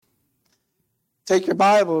Take your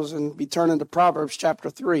Bibles and be turning to Proverbs chapter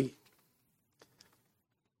 3.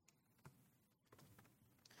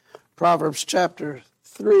 Proverbs chapter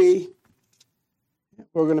 3.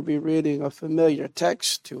 We're going to be reading a familiar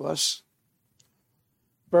text to us.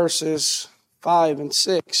 Verses 5 and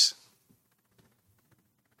 6.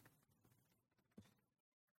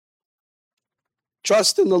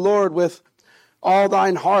 Trust in the Lord with all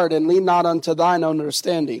thine heart, and lean not unto thine own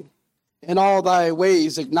understanding. In all thy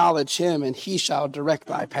ways acknowledge him, and he shall direct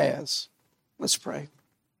thy paths. Let's pray.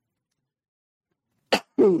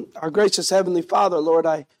 Our gracious Heavenly Father, Lord,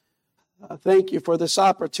 I thank you for this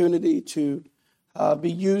opportunity to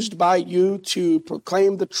be used by you to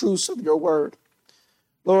proclaim the truths of your word.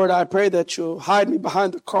 Lord, I pray that you'll hide me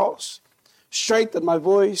behind the cross, strengthen my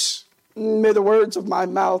voice. May the words of my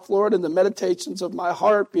mouth, Lord, and the meditations of my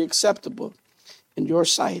heart be acceptable in your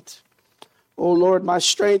sight. O Lord, my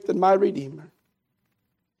strength and my Redeemer.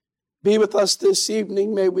 Be with us this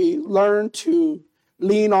evening. May we learn to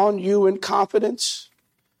lean on you in confidence.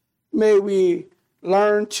 May we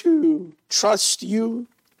learn to trust you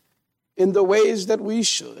in the ways that we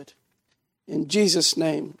should. In Jesus'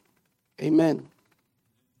 name, amen.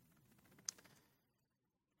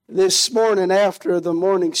 This morning after the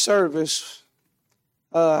morning service,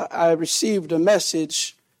 I received a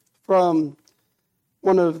message from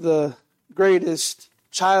one of the greatest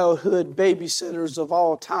childhood babysitters of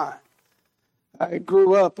all time. I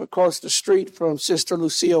grew up across the street from Sister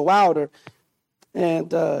Lucille Wilder,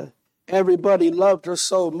 and everybody loved her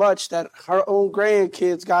so much that her own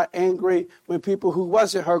grandkids got angry when people who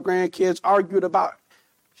wasn't her grandkids argued about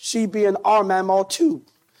she being our mama too.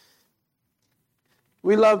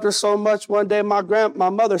 We loved her so much. One day my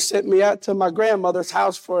mother sent me out to my grandmother's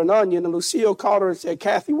house for an onion, and Lucille called her and said,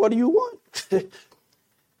 "Kathy, what do you want?"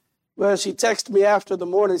 Well, she texted me after the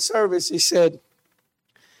morning service. She said,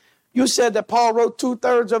 "You said that Paul wrote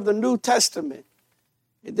 2/3 of the New Testament."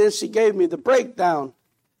 And then she gave me the breakdown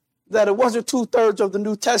that it wasn't 2/3 of the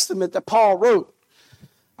New Testament that Paul wrote.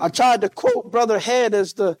 I tried to quote Brother Head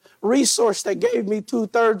as the resource that gave me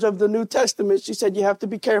 2/3 of the New Testament. She said, "You have to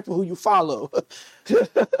be careful who you follow."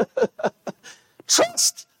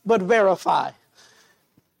 Trust, but verify.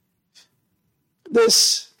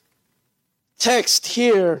 This text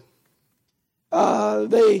here,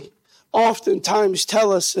 they oftentimes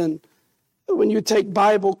tell us, and when you take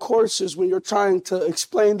Bible courses, when you're trying to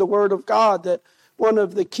explain the Word of God, that one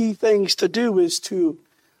of the key things to do is to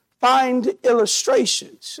find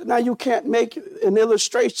illustrations. Now, you can't make an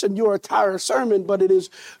illustration your entire sermon, but it is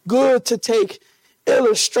good to take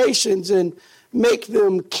illustrations and make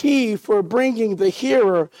them key for bringing the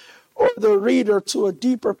hearer or the reader to a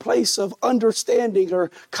deeper place of understanding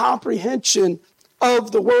or comprehension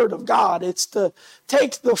of the Word of God. It's to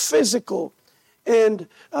take the physical and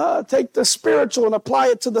take the spiritual and apply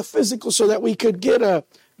it to the physical so that we could get a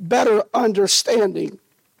better understanding.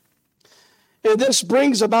 And this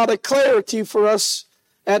brings about a clarity for us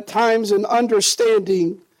at times in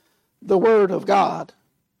understanding the Word of God.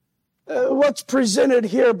 What's presented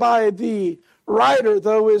here by the writer,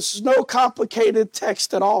 though, is no complicated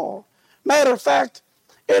text at all. Matter of fact,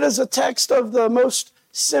 it is a text of the most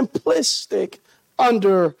simplistic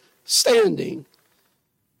understanding.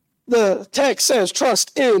 The text says,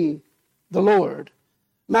 "Trust in the Lord."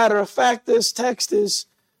 Matter of fact, this text is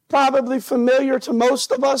probably familiar to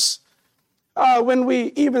most of us. When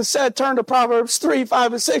we even said turn to Proverbs 3,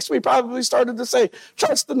 5, and 6, we probably started to say,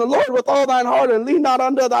 "Trust in the Lord with all thine heart and lean not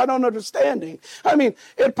unto thine own understanding." I mean,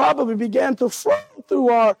 it probably began to flow through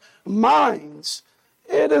our minds.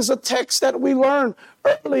 It is a text that we learn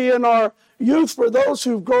early in our youth. For those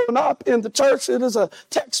who've grown up in the church, it is a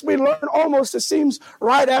text we learn almost, it seems,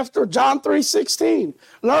 right after John 3:16.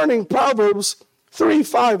 Learning Proverbs 3,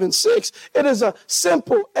 5, and 6. It is a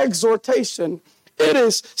simple exhortation. It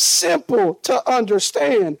is simple to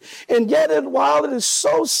understand. And yet, while it is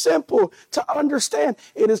so simple to understand,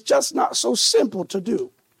 it is just not so simple to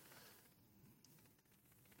do.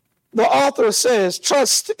 The author says,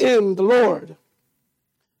 "Trust in the Lord."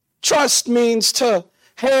 Trust means to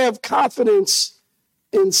have confidence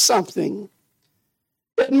in something.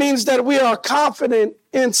 It means that we are confident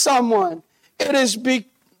in someone. It is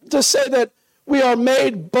to say that we are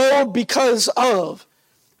made bold because of.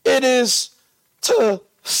 It is to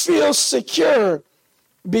feel secure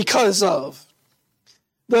because of.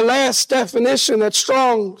 The last definition that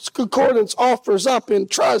Strong's Concordance offers up in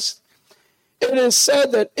trust, it is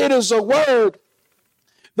said that it is a word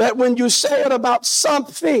that when you say it about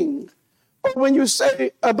something, or when you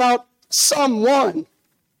say about someone,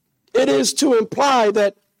 it is to imply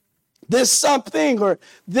that this something or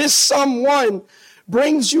this someone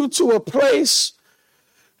brings you to a place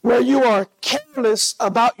where you are careless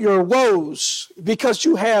about your woes because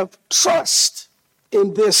you have trust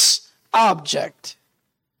in this object.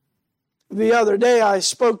 The other day I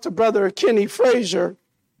spoke to Brother Kenny Frazier,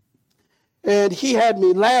 and he had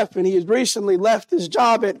me laughing. He had recently left his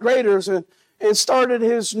job at Graders and started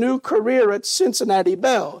his new career at Cincinnati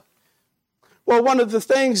Bell. Well, one of the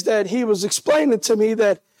things that he was explaining to me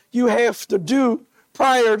that you have to do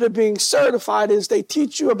prior to being certified is they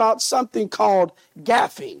teach you about something called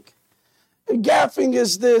gaffing. And gaffing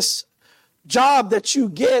is this job that you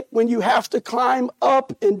get when you have to climb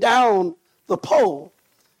up and down the pole.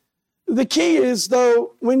 The key is,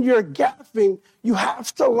 though, when you're gaffing, you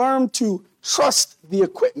have to learn to trust the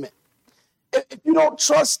equipment. If you don't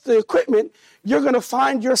trust the equipment, you're going to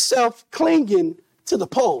find yourself clinging to the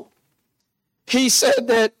pole. He said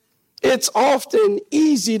that it's often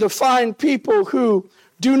easy to find people who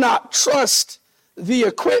do not trust the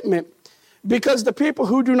equipment because the people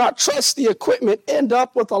who do not trust the equipment end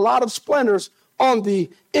up with a lot of splinters on the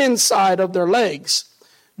inside of their legs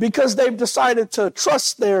because they've decided to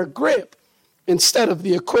trust their grip instead of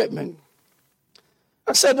the equipment.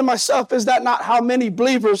 I said to myself, is that not how many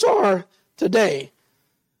believers are today?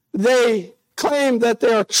 They claim that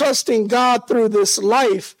they are trusting God through this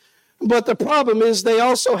life, but the problem is they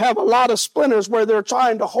also have a lot of splinters where they're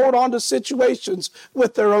trying to hold on to situations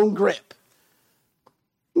with their own grip.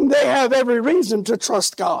 They have every reason to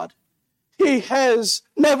trust God. He has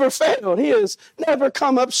never failed. He has never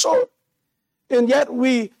come up short. And yet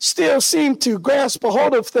we still seem to grasp a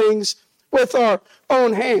hold of things with our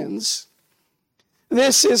own hands.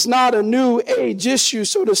 This is not a new age issue,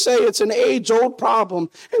 so to say. It's an age-old problem.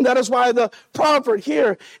 And that is why the proverb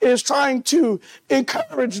here is trying to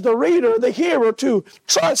encourage the reader, the hearer, to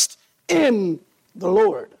trust in the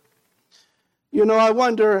Lord. You know, I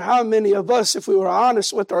wonder how many of us, if we were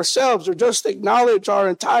honest with ourselves or just acknowledge our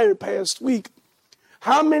entire past week,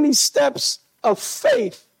 how many steps of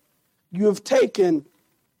faith you have taken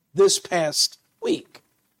this past week.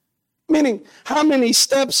 Meaning, how many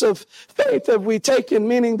steps of faith have we taken?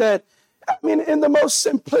 Meaning that, in the most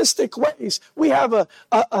simplistic ways, we have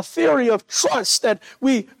a theory of trust that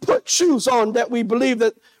we put shoes on that we believe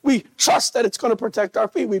that we trust that it's going to protect our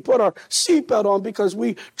feet. We put our seatbelt on because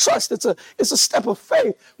we trust it's a step of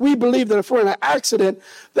faith. We believe that if we're in an accident,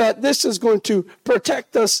 that this is going to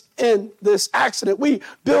protect us in this accident. We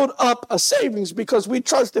build up a savings because we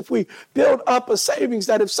trust if we build up a savings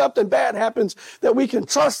that if something bad happens, that we can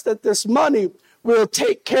trust that this money will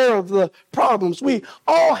take care of the problems. We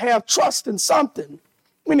all have trust in something.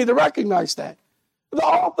 We need to recognize that. The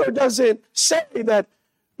author doesn't say that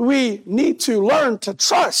we need to learn to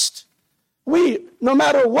trust. We, no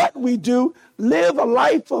matter what we do, live a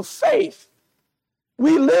life of faith.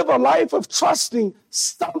 We live a life of trusting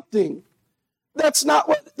something. That's not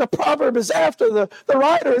what the proverb is after. The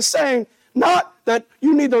writer is saying not that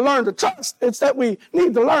you need to learn to trust. It's that we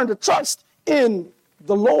need to learn to trust in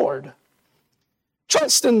the Lord.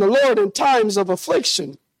 Trust in the Lord in times of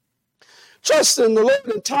affliction. Trust in the Lord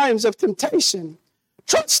in times of temptation.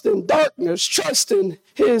 Trust in darkness. Trust in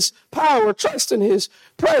his power. Trust in his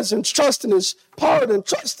presence. Trust in his pardon.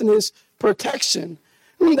 Trust in his protection.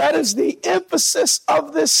 And that is the emphasis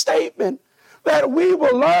of this statement, that we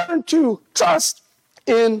will learn to trust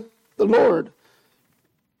in the Lord.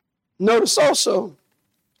 Notice also,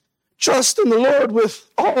 trust in the Lord with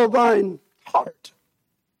all thine heart.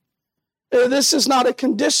 This is not a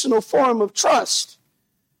conditional form of trust.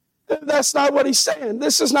 That's not what he's saying.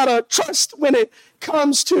 This is not a trust when it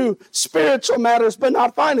comes to spiritual matters, but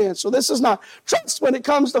not financial. This is not trust when it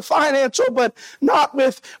comes to financial, but not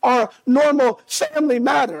with our normal family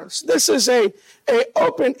matters. This is a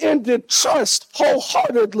open-ended trust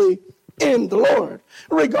wholeheartedly in the Lord,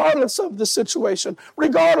 regardless of the situation,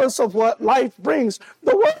 regardless of what life brings.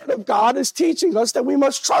 The Word of God is teaching us that we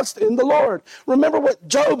must trust in the Lord. Remember what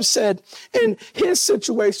Job said in his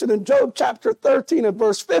situation in Job chapter 13 and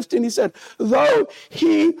verse 15. He said, though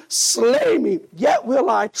he slay me, yet will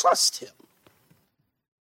I trust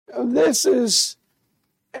him. This is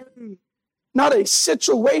not a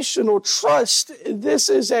situational trust. This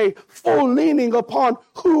is a full leaning upon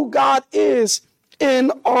who God is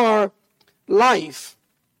in our life.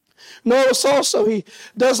 Notice also, he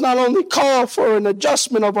does not only call for an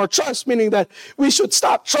adjustment of our trust, meaning that we should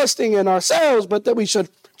stop trusting in ourselves, but that we should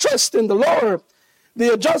trust in the Lord.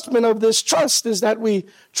 The adjustment of this trust is that we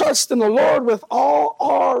trust in the Lord with all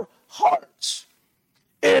our hearts.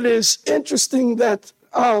 It is interesting that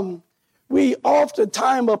we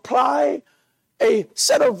oftentimes apply a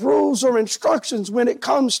set of rules or instructions when it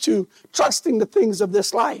comes to trusting the things of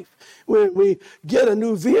this life. When we get a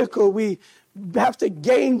new vehicle, we have to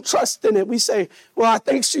gain trust in it. We say, well, I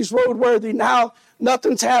think she's roadworthy now.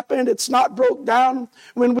 Nothing's happened. It's not broke down.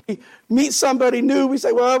 When we meet somebody new, we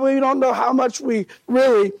say, well, we don't know how much we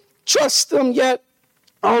really trust them yet.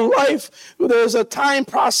 On life, there's a time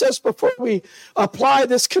process before we apply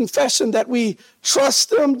this confession that we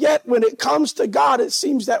trust them. Yet when it comes to God, it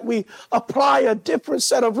seems that we apply a different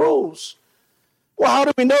set of rules. Well, how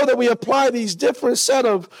do we know that we apply these different set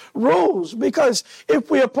of rules? Because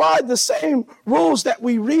if we applied the same rules that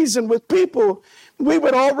we reason with people, we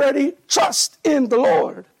would already trust in the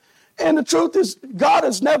Lord. And the truth is, God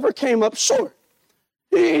has never came up short.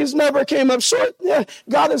 He's never came up short.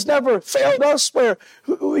 God has never failed us where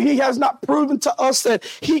he has not proven to us that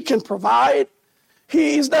he can provide.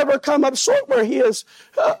 He's never come up short where he has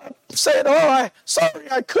said,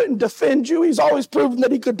 sorry, I couldn't defend you. He's always proven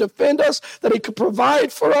that he could defend us, that he could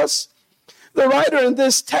provide for us. The writer in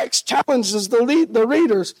this text challenges the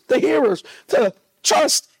readers, the hearers, to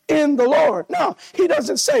trust in the Lord. No, he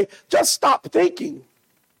doesn't say, just stop thinking.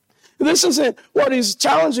 This isn't what he's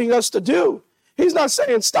challenging us to do. He's not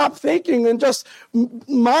saying stop thinking and just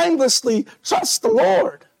mindlessly trust the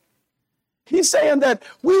Lord. He's saying that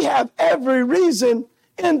we have every reason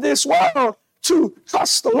in this world to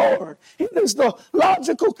trust the Lord. It is the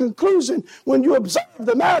logical conclusion when you observe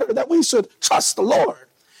the matter that we should trust the Lord.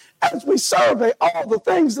 As we survey all the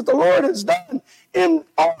things that the Lord has done in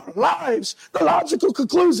our lives, the logical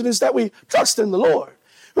conclusion is that we trust in the Lord.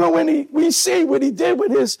 When we see what he did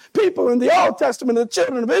with his people in the Old Testament, the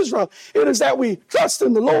children of Israel, it is that we trust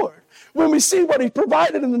in the Lord. When we see what he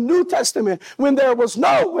provided in the New Testament, when there was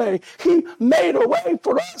no way, he made a way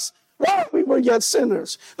for us while we were yet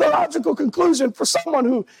sinners. The logical conclusion for someone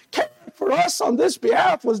who cared for us on this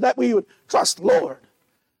behalf was that we would trust the Lord.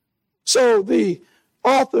 So the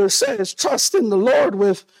author says, trust in the Lord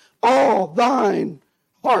with all thine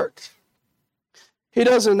heart. He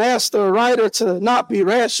doesn't ask the writer to not be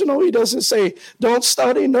rational. He doesn't say, don't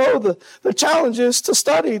study. No, the challenge is to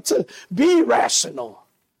study, to be rational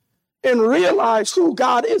and realize who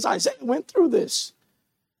God is. Isaiah went through this.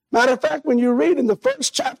 Matter of fact, when you read in the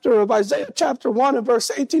first chapter of Isaiah, chapter 1 and verse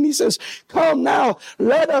 18, he says, come now,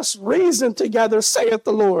 let us reason together, saith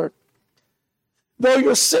the Lord. Though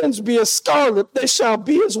your sins be as scarlet, they shall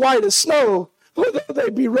be as white as snow. Though they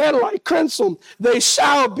be red like crimson, they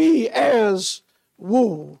shall be as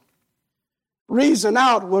wool. Reason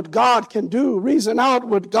out what God can do. Reason out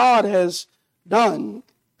what God has done.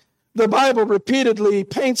 The Bible repeatedly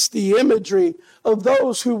paints the imagery of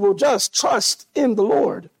those who will just trust in the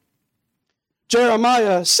Lord.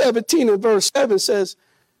 Jeremiah 17 and verse 7 says,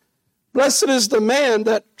 blessed is the man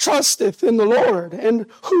that trusteth in the Lord, and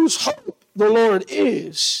whose hope the Lord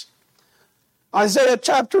is. Isaiah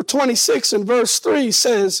chapter 26 and verse 3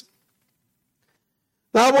 says,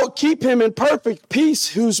 thou wilt keep him in perfect peace,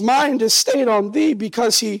 whose mind is stayed on thee,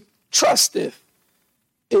 because he trusteth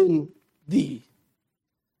in thee.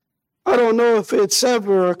 I don't know if it's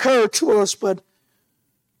ever occurred to us, but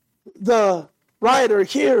the writer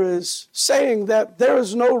here is saying that there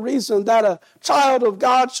is no reason that a child of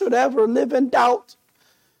God should ever live in doubt.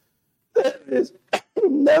 There is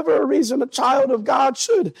never a reason a child of God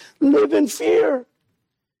should live in fear.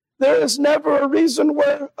 There is never a reason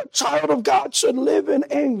where a child of God should live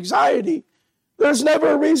in anxiety. There's never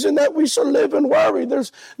a reason that we should live in worry.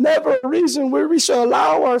 There's never a reason where we should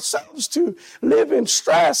allow ourselves to live in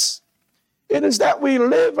stress. It is that we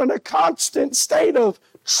live in a constant state of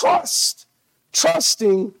trust,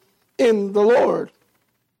 trusting in the Lord.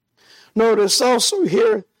 Notice also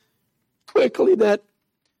here quickly that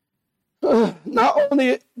not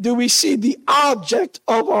only do we see the object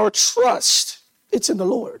of our trust, it's in the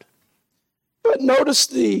Lord. But notice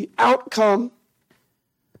the outcome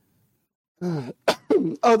of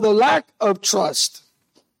the lack of trust.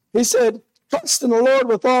 He said, trust in the Lord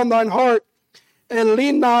with all thine heart, and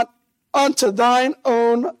lean not unto thine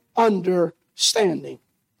own understanding.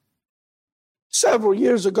 Several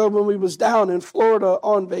years ago when we was down in Florida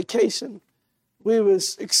on vacation, we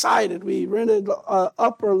was excited. We rented an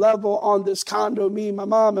upper level on this condo. Me, my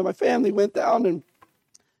mom, and my family went down, and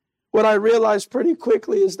what I realized pretty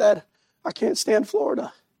quickly is that I can't stand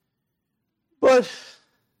Florida. But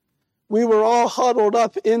we were all huddled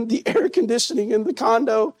up in the air conditioning in the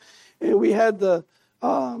condo, and we had the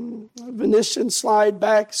Venetian slide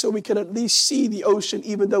back so we could at least see the ocean,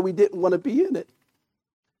 even though we didn't want to be in it.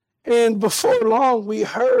 And before long, we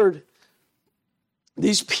heard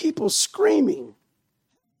these people screaming,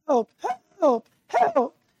 help, help,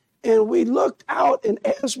 help. And we looked out, and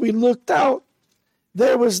as we looked out,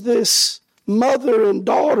 there was this mother and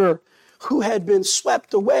daughter who had been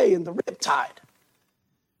swept away in the riptide.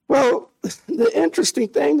 Well, the interesting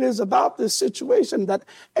thing is about this situation that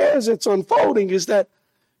as it's unfolding is that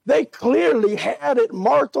they clearly had it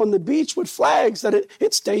marked on the beach with flags that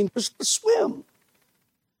it's dangerous to swim.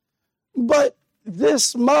 But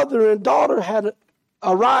this mother and daughter had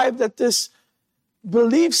arrived at this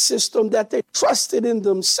belief system that they trusted in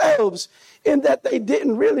themselves, in that they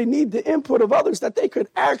didn't really need the input of others, that they could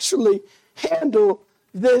actually handle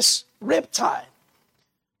this riptide.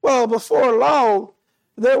 Well, before long,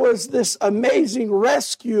 there was this amazing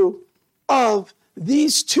rescue of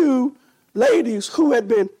these two ladies who had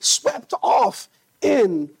been swept off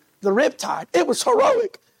in the riptide. It was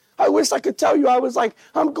heroic. I wish I could tell you, I was like,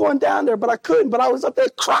 I'm going down there, but I couldn't. But I was up there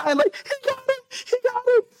crying like, he got him, he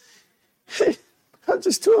got him. I'm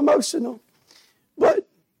just too emotional. But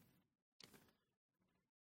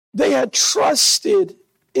they had trusted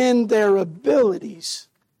in their abilities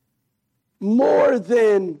more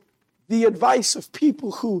than the advice of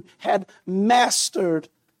people who had mastered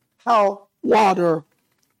how water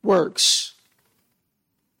works.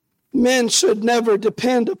 Men should never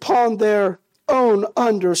depend upon their own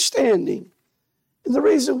understanding. And the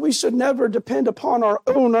reason we should never depend upon our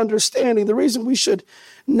own understanding, the reason we should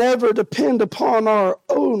never depend upon our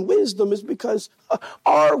own wisdom is because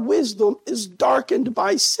our wisdom is darkened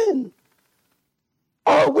by sin.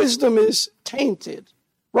 Our wisdom is tainted.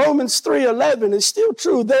 Romans 3:11 is still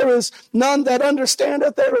true. There is none that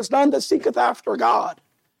understandeth, there is none that seeketh after God.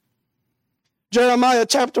 Jeremiah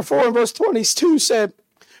chapter 4 and verse 22 said,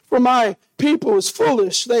 for my people is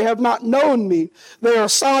foolish, they have not known me. They are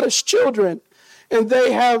sottish children, and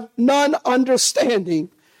they have none understanding.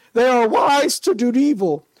 They are wise to do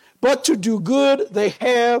evil, but to do good they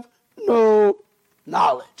have no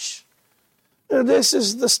knowledge. And this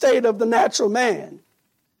is the state of the natural man.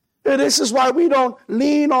 And this is why we don't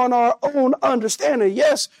lean on our own understanding.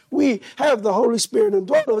 Yes, we have the Holy Spirit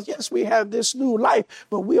indwelt us. Yes, we have this new life,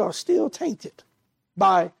 but we are still tainted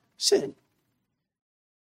by sin.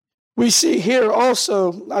 We see here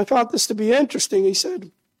also, I found this to be interesting. He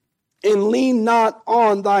said, and lean not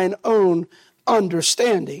on thine own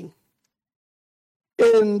understanding.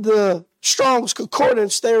 In the Strong's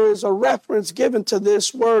Concordance, there is a reference given to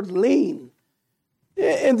this word lean.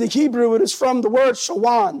 In the Hebrew, it is from the word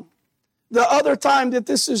shawan. The other time that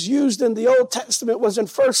this is used in the Old Testament was in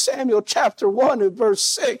 1 Samuel chapter 1 and verse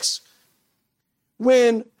 6.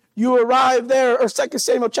 When you arrive there, or 2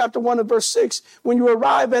 Samuel chapter 1 and verse 6, when you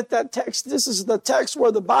arrive at that text, this is the text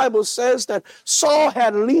where the Bible says that Saul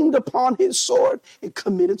had leaned upon his sword and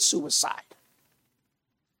committed suicide.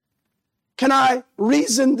 Can I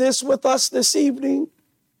reason this with us this evening?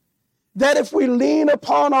 That if we lean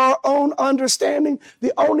upon our own understanding,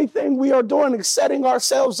 the only thing we are doing is setting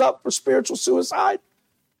ourselves up for spiritual suicide.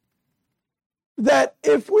 That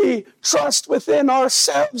if we trust within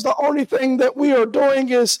ourselves, the only thing that we are doing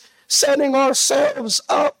is setting ourselves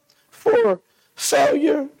up for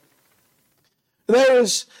failure. There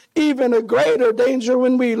is even a greater danger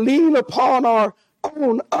when we lean upon our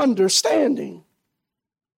own understanding.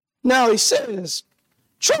 Now he says,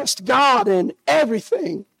 trust God in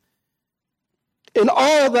everything. In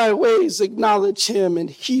all thy ways acknowledge him, and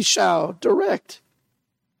he shall direct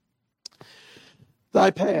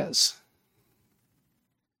thy paths.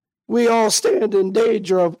 We all stand in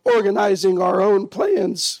danger of organizing our own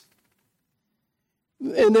plans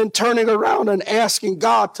and then turning around and asking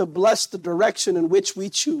God to bless the direction in which we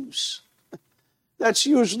choose. That's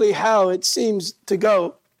usually how it seems to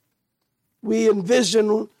go. We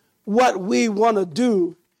envision what we want to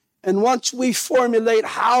do, and once we formulate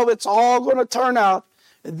how it's all going to turn out,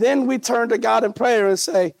 then we turn to God in prayer and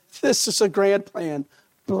say, this is a grand plan.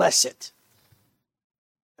 Bless it.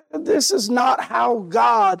 This is not how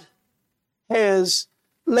God has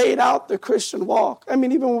laid out the Christian walk. I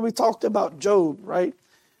mean, even when we talked about Job, right?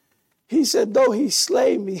 He said, though he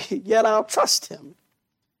slay me, yet I'll trust him.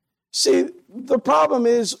 See, the problem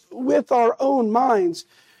is with our own minds,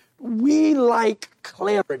 we like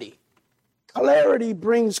clarity. Clarity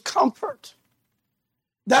brings comfort.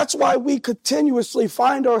 That's why we continuously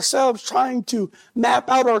find ourselves trying to map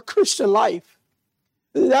out our Christian life.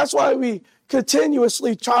 That's why we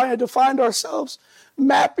continuously try to find ourselves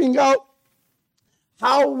mapping out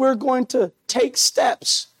how we're going to take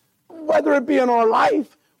steps, whether it be in our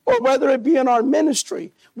life or whether it be in our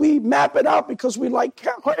ministry. We map it out because we like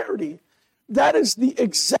clarity. That is the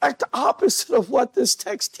exact opposite of what this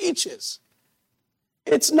text teaches.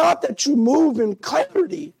 It's not that you move in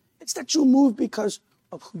clarity. It's that you move because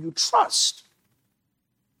of who you trust.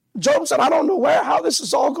 Job said, I don't know how this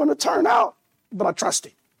is all going to turn out. but I trust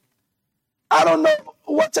him. I don't know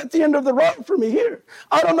what's at the end of the road for me here.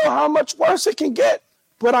 I don't know how much worse it can get,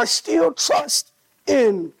 but I still trust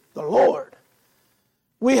in the Lord.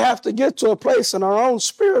 We have to get to a place in our own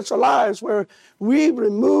spiritual lives where we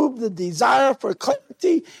remove the desire for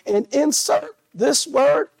clarity and insert this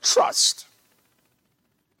word, trust.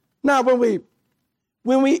 Now, when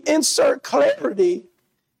we insert clarity,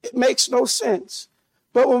 it makes no sense.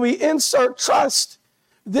 But when we insert trust,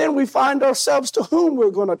 then we find ourselves to whom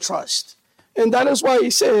we're going to trust. And that is why he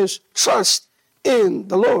says, trust in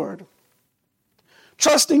the Lord.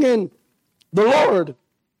 Trusting in the Lord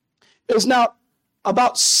is not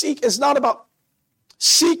about seeking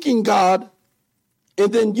God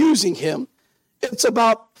and then using him. It's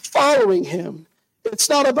about following him. It's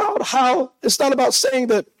not about saying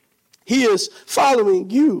that he is following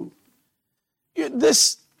you.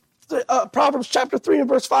 This Proverbs chapter 3 and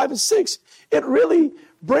verse 5 and 6, it really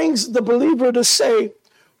brings the believer to say,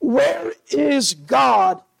 where is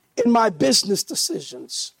God in my business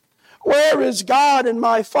decisions? Where is God in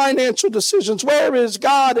my financial decisions? Where is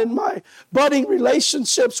God in my budding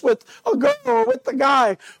relationships with a girl or with a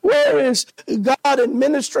guy? Where is God in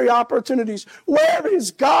ministry opportunities? Where is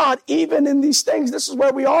God even in these things? This is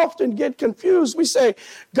where we often get confused. We say,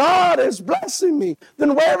 God is blessing me.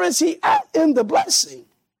 Then where is he at in the blessing?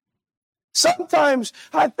 Sometimes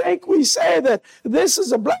I think we say that this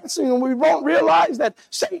is a blessing and we won't realize that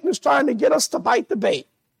Satan is trying to get us to bite the bait.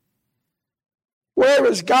 Where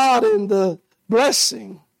is God in the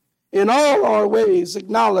blessing? In all our ways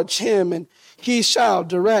acknowledge him and he shall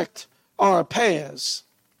direct our paths.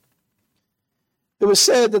 It was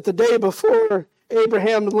said that the day before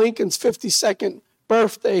Abraham Lincoln's 52nd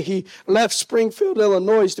birthday, he left Springfield,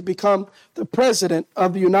 Illinois to become the president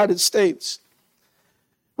of the United States.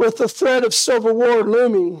 With the threat of civil war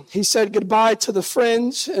looming, he said goodbye to the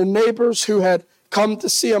friends and neighbors who had come to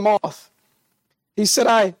see him off. He said,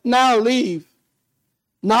 I now leave,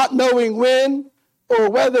 not knowing when or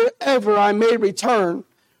whether ever I may return,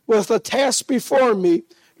 with a task before me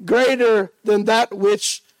greater than that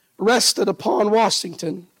which rested upon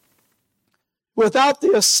Washington. Without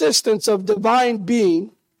the assistance of divine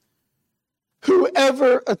being,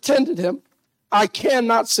 whoever attended him, I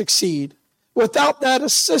cannot succeed. Without that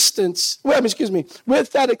assistance,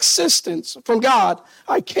 with that assistance from God,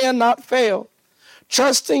 I cannot fail.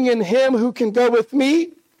 Trusting in him who can go with me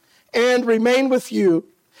and remain with you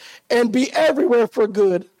and be everywhere for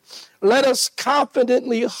good, let us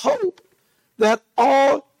confidently hope that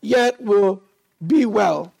all yet will be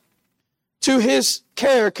well. To his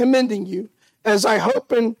care commending you, as I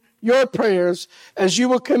hope in your prayers, as you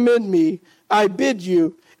will commend me, I bid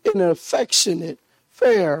you an affectionate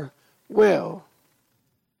farewell.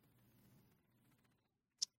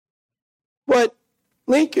 What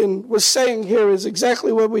Lincoln was saying here is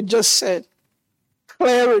exactly what we just said.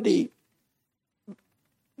 Clarity.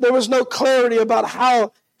 There was no clarity about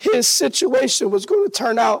how his situation was going to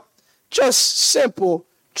turn out. Just simple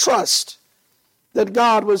trust that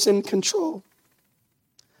God was in control.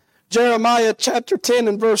 Jeremiah chapter 10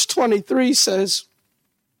 and verse 23 says,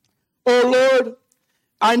 O Lord,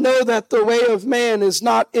 I know that the way of man is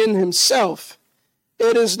not in himself.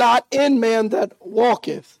 It is not in man that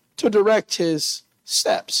walketh to direct his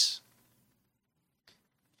steps.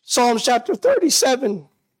 Psalms chapter 37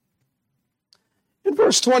 in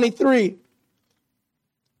verse 23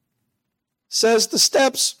 says, the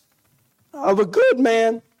steps of a good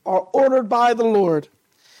man are ordered by the Lord,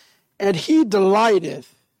 and he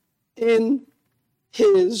delighteth in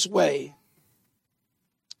his way.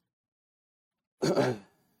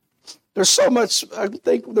 There's so much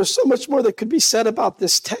more that could be said about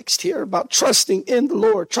this text here, about trusting in the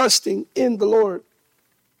Lord, trusting in the Lord.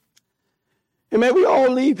 And may we all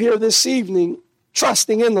leave here this evening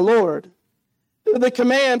trusting in the Lord. The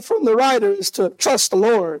command from the writer is to trust the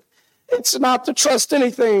Lord. It's not to trust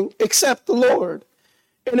anything except the Lord.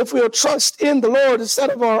 And if we'll trust in the Lord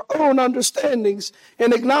instead of our own understandings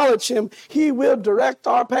and acknowledge him, he will direct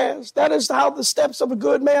our paths. That is how the steps of a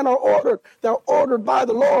good man are ordered. They're ordered by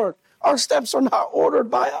the Lord. Our steps are not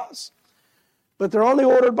ordered by us, but they're only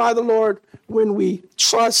ordered by the Lord when we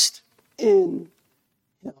trust in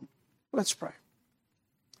him. Let's pray.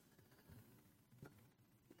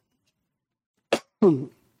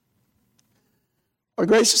 Our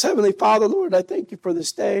gracious Heavenly Father, Lord, I thank you for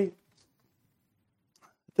this day.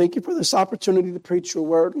 Thank you for this opportunity to preach your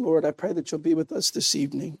word. Lord, I pray that you'll be with us this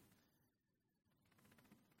evening.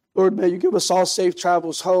 Lord, may you give us all safe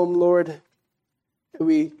travels home, Lord. May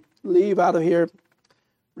we leave out of here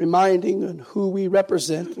reminding on who we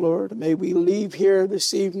represent, Lord. May we leave here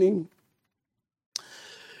this evening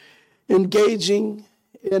engaging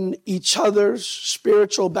in each other's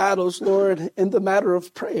spiritual battles, Lord, in the matter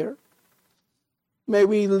of prayer. May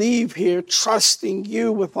we leave here trusting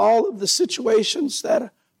you with all of the situations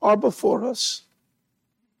that are before us.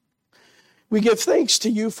 We give thanks to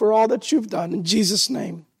you for all that you've done. In Jesus'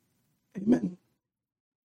 name, amen.